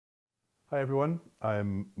Hi everyone,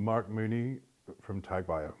 I'm Mark Mooney from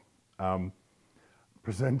Tag.bio.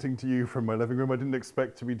 Presenting to you from my living room. I didn't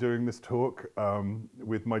expect to be doing this talk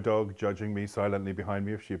with my dog judging me silently behind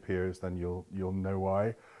me. If she appears, then you'll know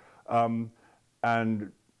why.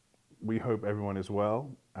 And we hope everyone is well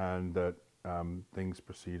and that things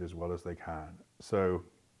proceed as well as they can. So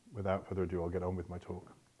without further ado, I'll get on with my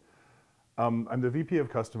talk. I'm the VP of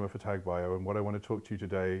Customer for Tag.bio, and what I want to talk to you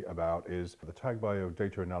today about is the Tag.bio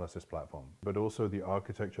data analysis platform, but also the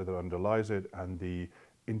architecture that underlies it and the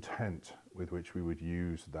intent with which we would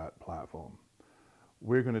use that platform.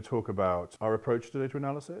 We're going to talk about our approach to data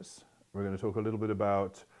analysis. We're going to talk a little bit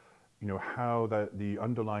about how the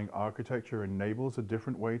underlying architecture enables a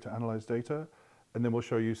different way to analyze data. And then we'll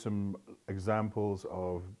show you some examples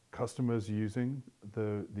of customers using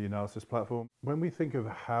the analysis platform. When we think of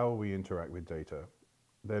how we interact with data,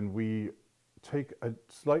 then we take a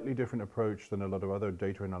slightly different approach than a lot of other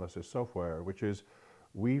data analysis software, which is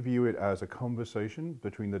we view it as a conversation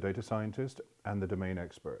between the data scientist and the domain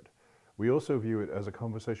expert. We also view it as a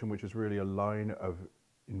conversation which is really a line of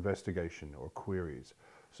investigation or queries.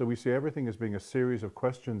 So we see everything as being a series of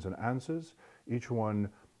questions and answers, each one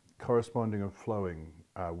corresponding and flowing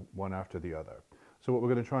one after the other. So what we're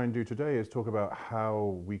going to try and do today is talk about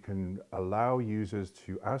how we can allow users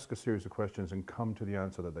to ask a series of questions and come to the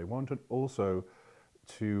answer that they want, and also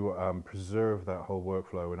to preserve that whole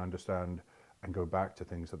workflow and understand and go back to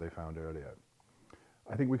things that they found earlier.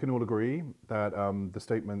 I think we can all agree that the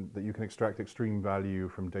statement that you can extract extreme value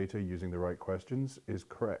from data using the right questions is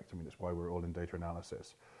correct. I mean, that's why we're all in data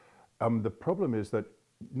analysis. The problem is that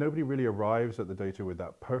nobody really arrives at the data with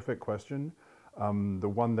that perfect question, the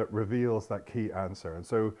one that reveals that key answer. And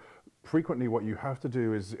so frequently what you have to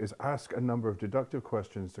do is ask a number of deductive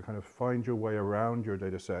questions to kind of find your way around your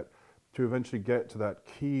data set to eventually get to that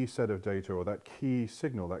key set of data or that key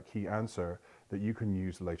signal, that key answer that you can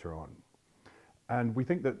use later on. And we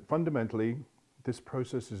think that fundamentally this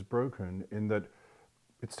process is broken in that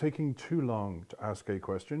it's taking too long to ask a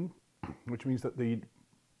question, which means that the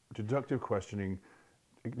deductive questioning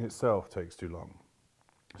in itself takes too long.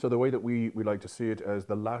 So the way that we like to see it as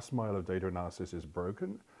the last mile of data analysis is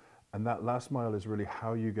broken, and that last mile is really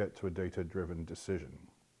how you get to a data-driven decision.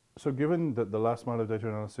 So given that the last mile of data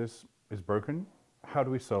analysis is broken, how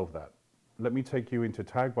do we solve that? Let me take you into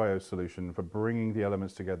Tag.bio's solution for bringing the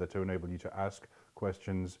elements together to enable you to ask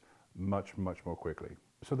questions much more quickly.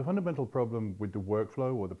 So the fundamental problem with the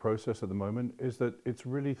workflow or the process at the moment is that it's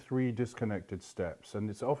really three disconnected steps,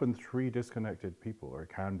 and it's often three disconnected people, or it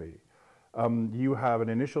can be. You have an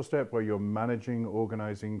initial step where you're managing,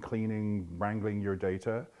 organizing, cleaning, wrangling your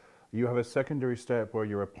data. You have a secondary step where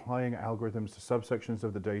you're applying algorithms to subsections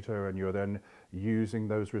of the data, and you're then using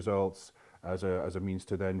those results as a means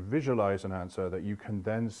to then visualize an answer that you can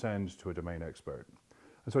then send to a domain expert.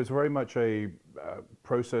 And so it's very much a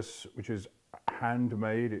process which is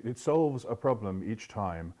handmade. It solves a problem each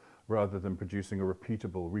time rather than producing a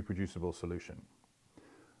repeatable, reproducible solution.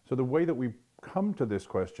 So the way that we come to this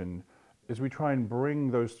question is we try and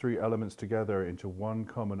bring those three elements together into one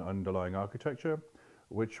common underlying architecture,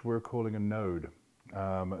 which we're calling a node.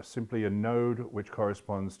 Simply a node which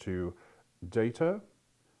corresponds to data,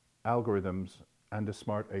 algorithms, and a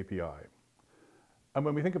smart API. And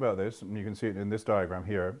when we think about this, and you can see it in this diagram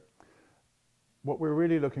here, what we're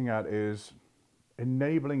really looking at is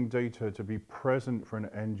enabling data to be present for an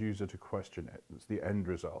end user to question it. It's the end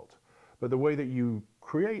result. But the way that you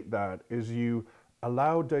create that is you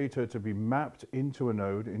allow data to be mapped into a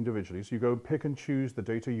node individually. So you go pick and choose the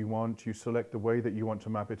data you want, you select the way that you want to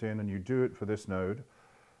map it in, and you do it for this node.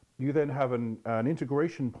 You then have an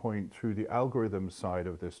integration point through the algorithm side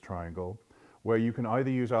of this triangle, where you can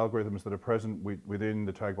either use algorithms that are present within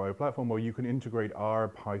the Tag.bio platform, or you can integrate R,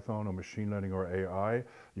 Python, or machine learning, or AI.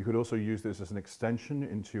 You could also use this as an extension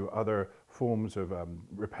into other forms of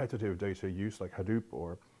repetitive data use, like Hadoop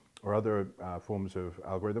or other forms of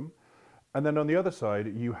algorithm. And then on the other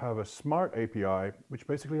side, you have a smart API, which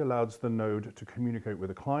basically allows the node to communicate with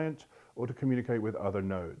a client or to communicate with other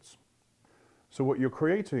nodes. So what you're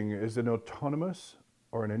creating is an autonomous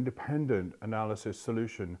or an independent analysis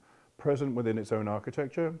solution present within its own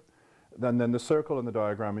architecture. Then the circle in the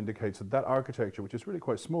diagram indicates that that architecture, which is really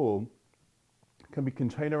quite small, can be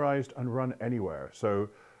containerized and run anywhere. So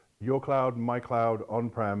your cloud, my cloud,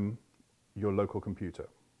 on-prem, your local computer.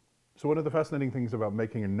 So one of the fascinating things about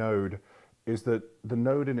making a node is that the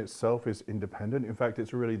node in itself is independent. In fact,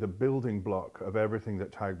 it's really the building block of everything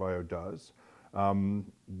that Tag.bio does.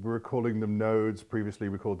 We're calling them nodes. Previously,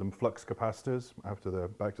 we called them flux capacitors after the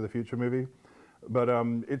Back to the Future movie. But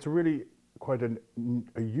it's really quite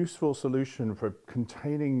a useful solution for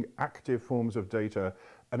containing active forms of data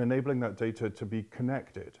and enabling that data to be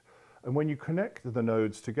connected. And when you connect the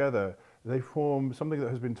nodes together, they form something that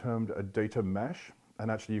has been termed a data mesh. And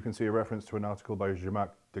actually you can see a reference to an article by Zhamak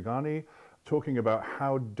Degani talking about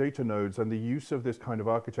how data nodes and the use of this kind of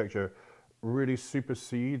architecture really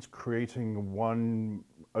supersedes creating one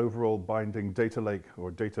overall binding data lake or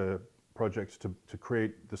data project to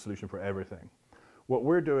create the solution for everything. What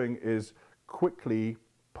we're doing is quickly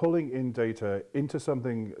pulling in data into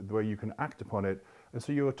something where you can act upon it. And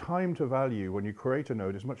so your time to value when you create a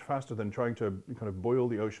node is much faster than trying to kind of boil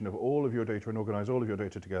the ocean of all of your data and organize all of your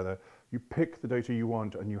data together. You pick the data you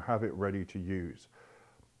want and you have it ready to use.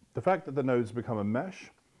 The fact that the nodes become a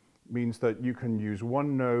mesh means that you can use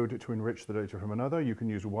one node to enrich the data from another. You can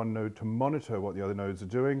use one node to monitor what the other nodes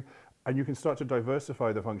are doing. And you can start to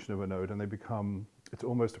diversify the function of a node, and they become, it's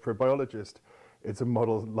almost, for a biologist, it's a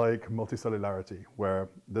model like multicellularity, where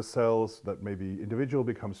the cells that may be individual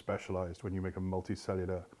become specialized when you make a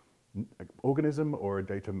multicellular organism or a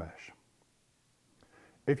data mesh.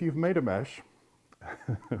 If you've made a mesh,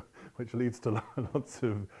 which leads to lots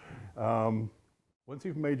of, once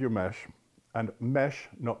you've made your mesh, and mesh,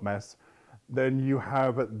 not mess, then you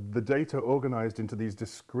have the data organized into these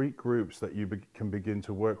discrete groups that you can begin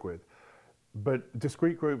to work with. But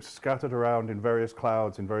discrete groups scattered around in various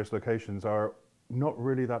clouds in various locations are not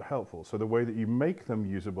really that helpful. So the way that you make them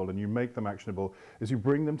usable and you make them actionable is you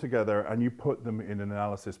bring them together and you put them in an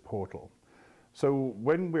analysis portal. So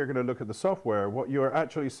when we're going to look at the software, what you're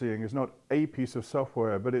actually seeing is not a piece of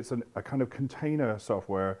software, but it's a kind of container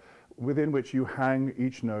software within which you hang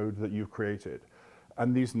each node that you've created.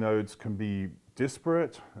 And these nodes can be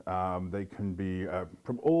disparate. They can be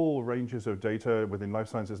from all ranges of data within life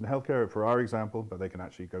sciences and healthcare, for our example, but they can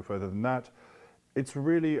actually go further than that. It's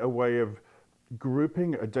really a way of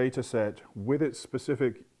grouping a data set with its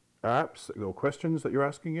specific apps or questions that you're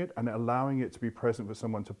asking it and allowing it to be present for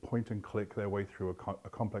someone to point and click their way through a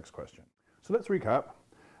complex question. So let's recap.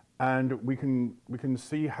 And we can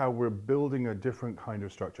see how we're building a different kind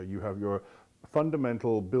of structure. You have your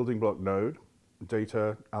fundamental building block node,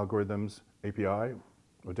 data algorithms API,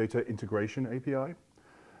 or data integration API.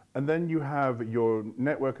 And then you have your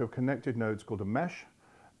network of connected nodes called a mesh.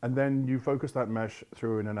 And then you focus that mesh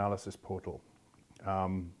through an analysis portal.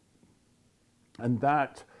 And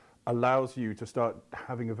that allows you to start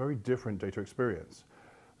having a very different data experience.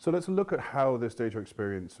 So let's look at how this data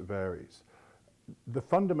experience varies. The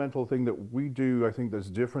fundamental thing that we do, I think, that's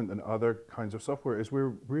different than other kinds of software is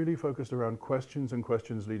we're really focused around questions and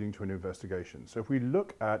questions leading to an investigation. So if we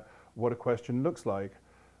look at what a question looks like,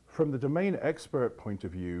 from the domain expert point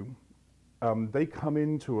of view, they come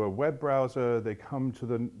into a web browser, they come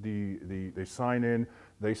to they sign in,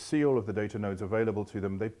 they see all of the data nodes available to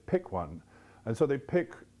them, they pick one. And so they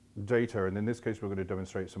pick data, and in this case we're going to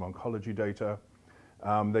demonstrate some oncology data.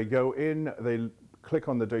 They go in, they click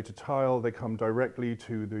on the data tile, they come directly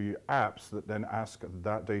to the apps that then ask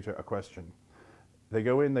that data a question. They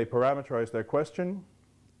go in, they parameterize their question,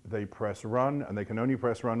 they press run, and they can only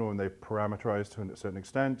press run when they parameterize to a certain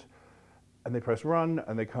extent, and they press run,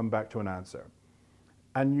 and they come back to an answer.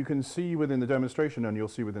 And you can see within the demonstration, and you'll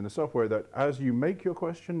see within the software, that as you make your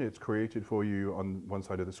question, it's created for you on one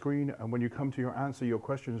side of the screen, and when you come to your answer, your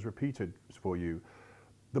question is repeated for you.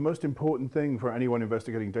 The most important thing for anyone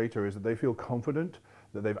investigating data is that they feel confident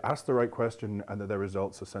that they've asked the right question and that their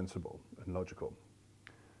results are sensible and logical.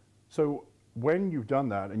 So when you've done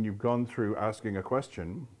that and you've gone through asking a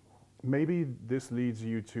question, maybe this leads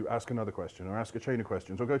you to ask another question or ask a chain of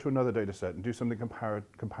questions or go to another data set and do something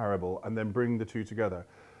comparable and then bring the two together.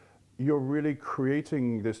 You're really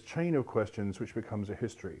creating this chain of questions which becomes a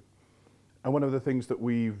history. And one of the things that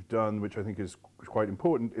we've done, which I think is quite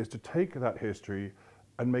important, is to take that history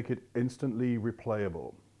and make it instantly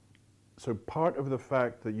replayable. So part of the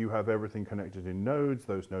fact that you have everything connected in nodes,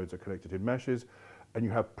 those nodes are connected in meshes, and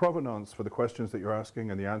you have provenance for the questions that you're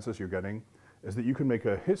asking and the answers you're getting, is that you can make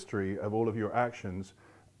a history of all of your actions,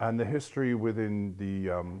 and the history within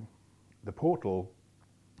the portal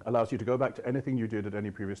allows you to go back to anything you did at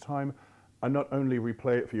any previous time and not only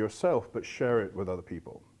replay it for yourself, but share it with other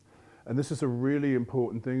people. And this is a really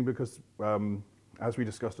important thing because, as we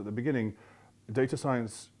discussed at the beginning, data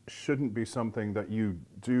science shouldn't be something that you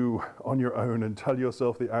do on your own and tell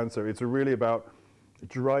yourself the answer. It's really about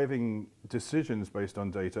driving decisions based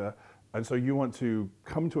on data. And so you want to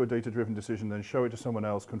come to a data-driven decision, then show it to someone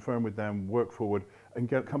else, confirm with them, work forward, and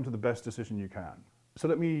come to the best decision you can. So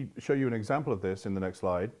let me show you an example of this in the next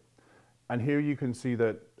slide. And here you can see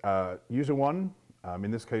that user one,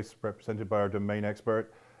 in this case represented by our domain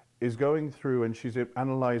expert, is going through and she's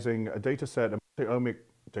analyzing a data set, a multi-omic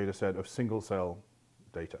data set of single cell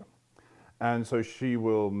data. And so she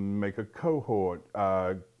will make a cohort,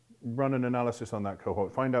 run an analysis on that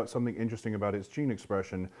cohort, find out something interesting about its gene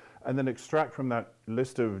expression, and then extract from that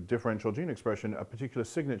list of differential gene expression a particular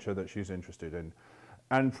signature that she's interested in.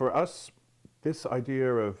 And for us, this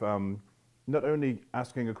idea of not only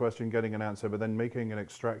asking a question, getting an answer, but then making an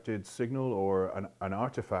extracted signal or an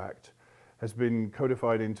artifact has been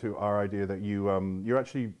codified into our idea that you're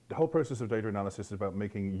actually, the whole process of data analysis is about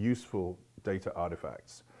making useful data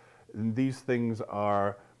artifacts. And these things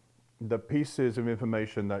are the pieces of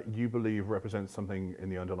information that you believe represent something in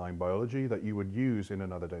the underlying biology that you would use in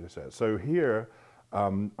another data set. So here,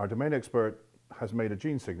 our domain expert has made a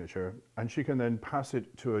gene signature, and she can then pass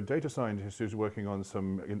it to a data scientist who's working on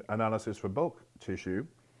some analysis for bulk tissue,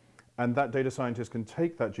 and that data scientist can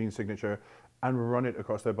take that gene signature and run it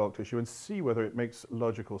across their bulk tissue and see whether it makes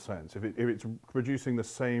logical sense, if it's producing the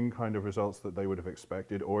same kind of results that they would have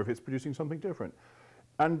expected, or if it's producing something different.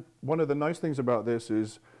 And one of the nice things about this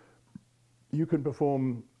is you can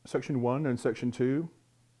perform section 1 and section 2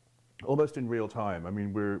 almost in real time. I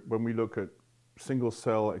mean, when we look at single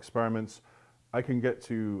cell experiments, I can get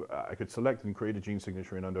to, I could select and create a gene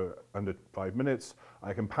signature in under 5 minutes.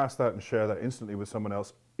 I can pass that and share that instantly with someone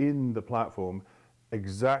else in the platform,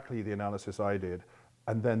 exactly the analysis I did,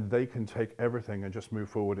 and then they can take everything and just move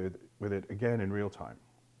forward with it again in real time.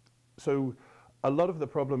 So a lot of the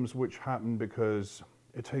problems which happen because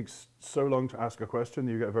it takes so long to ask a question,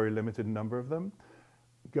 you get a very limited number of them,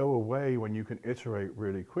 go away when you can iterate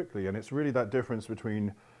really quickly. And it's really that difference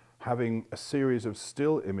between having a series of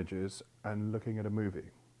still images and looking at a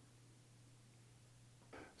movie.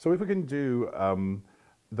 So if we can do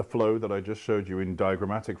the flow that I just showed you in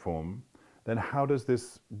diagrammatic form, then how does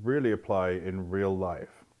this really apply in real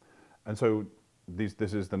life? And so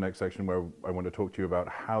this is the next section where I want to talk to you about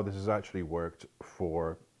how this has actually worked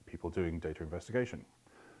for people doing data investigation.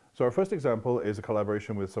 So our first example is a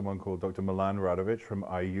collaboration with someone called Dr. Milan Radovic from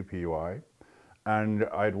IUPUI. And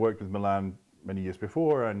I'd worked with Milan many years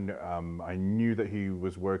before, and I knew that he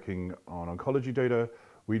was working on oncology data.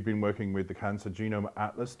 We'd been working with the Cancer Genome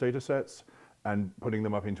Atlas datasets and putting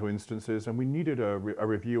them up into instances, and we needed a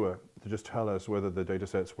reviewer to just tell us whether the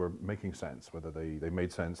datasets were making sense, whether they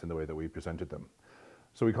made sense in the way that we presented them.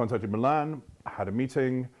 So we contacted Milan, had a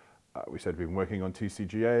meeting. We said we've been working on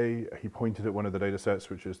TCGA. He pointed at one of the datasets,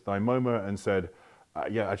 which is thymoma, and said,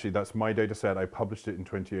 yeah, actually that's my dataset. I published it in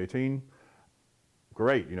 2018.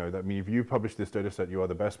 Great, you know, that means if you published this dataset, you are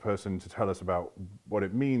the best person to tell us about what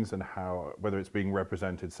it means and how, whether it's being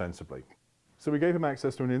represented sensibly. So we gave him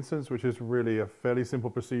access to an instance, which is really a fairly simple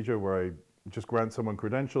procedure where I just grant someone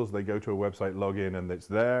credentials, they go to a website, log in, and it's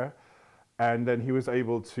there. And then he was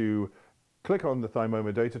able to click on the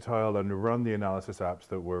thymoma data tile and run the analysis apps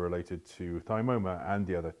that were related to thymoma and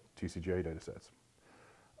the other TCGA datasets.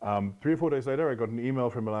 3 or 4 days later, I got an email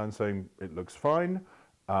from Milan saying, it looks fine.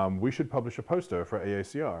 We should publish a poster for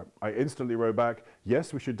AACR. I instantly wrote back,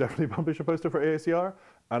 yes, we should definitely publish a poster for AACR.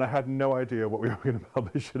 And I had no idea what we were going to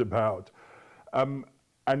publish it about.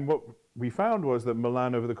 And what we found was that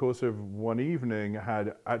Milan, over the course of one evening,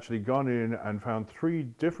 had actually gone in and found 3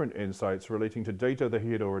 different insights relating to data that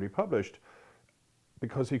he had already published,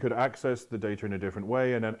 because he could access the data in a different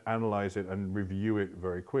way and then analyze it and review it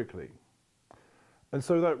very quickly. And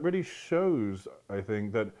so that really shows, I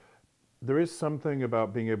think, that there is something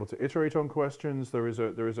about being able to iterate on questions. There is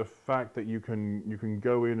a fact that you can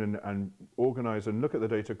go in and organize and look at the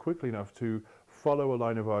data quickly enough to follow a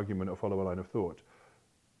line of argument or follow a line of thought.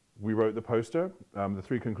 We wrote the poster. The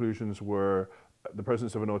 3 conclusions were the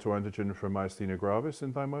presence of an autoantigen for myasthenia gravis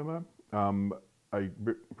in thymoma, a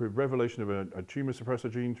revelation of a tumor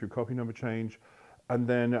suppressor gene through copy number change, and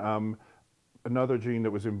then another gene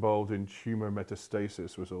that was involved in tumor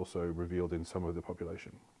metastasis was also revealed in some of the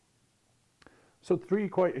population. So 3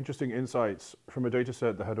 quite interesting insights from a data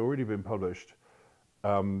set that had already been published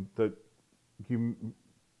that you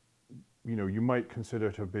might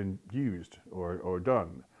consider to have been used or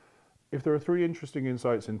done. If there are 3 interesting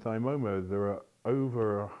insights in thymoma, there are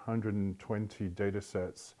over 120 data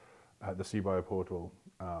sets at the CBio portal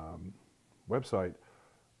website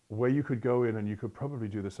where you could go in and you could probably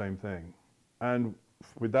do the same thing. And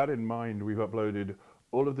with that in mind, we've uploaded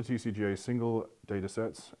all of the TCGA single data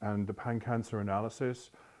sets and the pan-cancer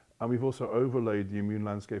analysis, and we've also overlaid the immune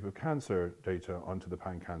landscape of cancer data onto the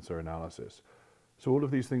pan-cancer analysis. So all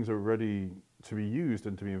of these things are ready to be used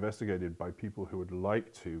and to be investigated by people who would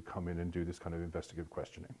like to come in and do this kind of investigative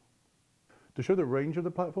questioning. To show the range of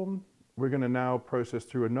the platform, we're going to now process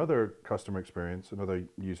through another customer experience, another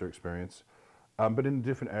user experience, but in a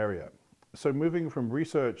different area. So moving from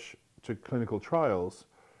research to clinical trials,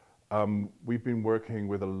 we've been working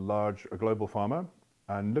with a global pharma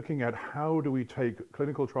and looking at how do we take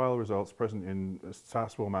clinical trial results present in a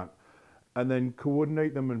SAS format and then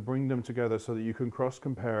coordinate them and bring them together so that you can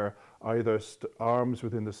cross-compare either arms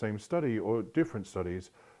within the same study or different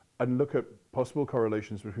studies and look at possible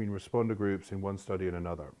correlations between responder groups in one study and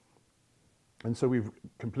another. And so we've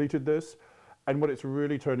completed this, and what it's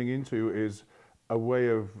really turning into is a way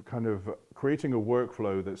of kind of creating a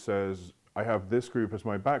workflow that says, I have this group as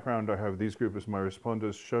my background, I have these groups as my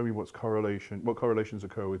responders, show me what correlations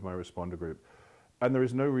occur with my responder group. And there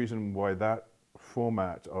is no reason why that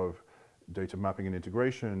format of data mapping and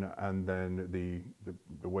integration and then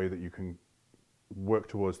the way that you can work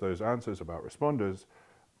towards those answers about responders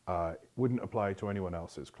wouldn't apply to anyone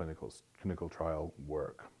else's clinical trial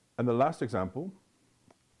work. And the last example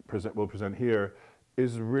we'll present here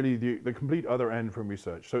is really the complete other end from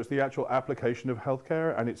research. So it's the actual application of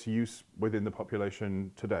healthcare and its use within the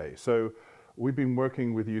population today. So we've been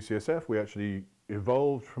working with UCSF. We actually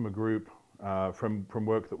evolved from a group from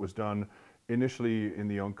work that was done initially in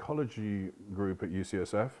the oncology group at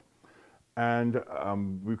UCSF. And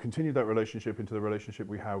we've continued that relationship into the relationship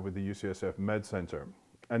we have with the UCSF Med Center.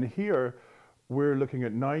 And here we're looking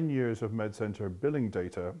at 9 years of Med Center billing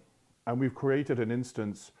data, and we've created an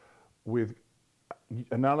instance with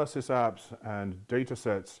analysis apps and data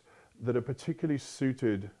sets that are particularly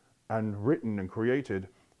suited and written and created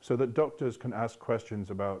so that doctors can ask questions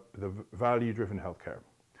about the value-driven healthcare.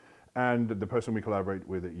 And the person we collaborate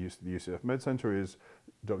with at the UCSF Med Center is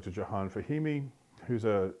Dr. Jahan Fahimi, who's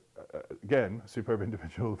again, a superb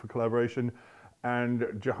individual for collaboration. And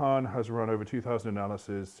Jahan has run over 2,000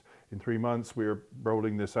 analyses in 3 months. We're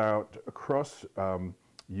rolling this out across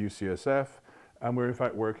UCSF. And we're in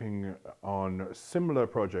fact working on similar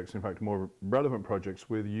projects, in fact more relevant projects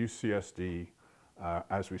with UCSD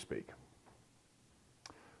as we speak.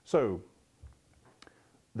 So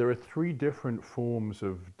there are 3 different forms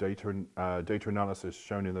of data analysis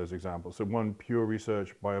shown in those examples. So one, pure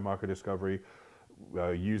research, biomarker discovery,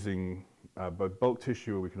 using both bulk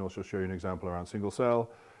tissue, or we can also show you an example around single cell.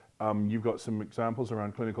 You've got some examples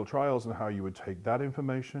around clinical trials and how you would take that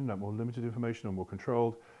information, that more limited information and more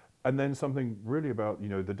controlled, and then something really about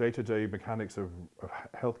the day-to-day mechanics of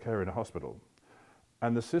healthcare in a hospital.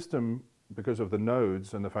 And the system, because of the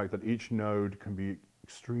nodes and the fact that each node can be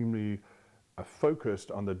extremely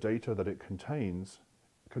focused on the data that it contains,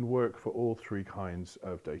 can work for all 3 kinds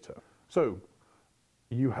of data. So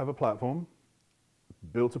you have a platform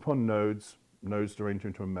built upon nodes arranged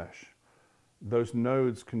into a mesh. Those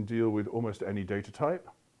nodes can deal with almost any data type,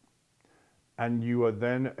 and you are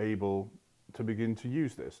then able to begin to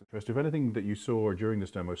use this. If anything that you saw during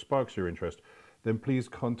this demo sparks your interest, then please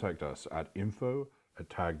contact us at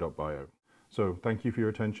info@tag.bio. So thank you for your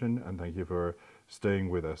attention, and thank you for staying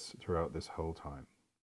with us throughout this whole time.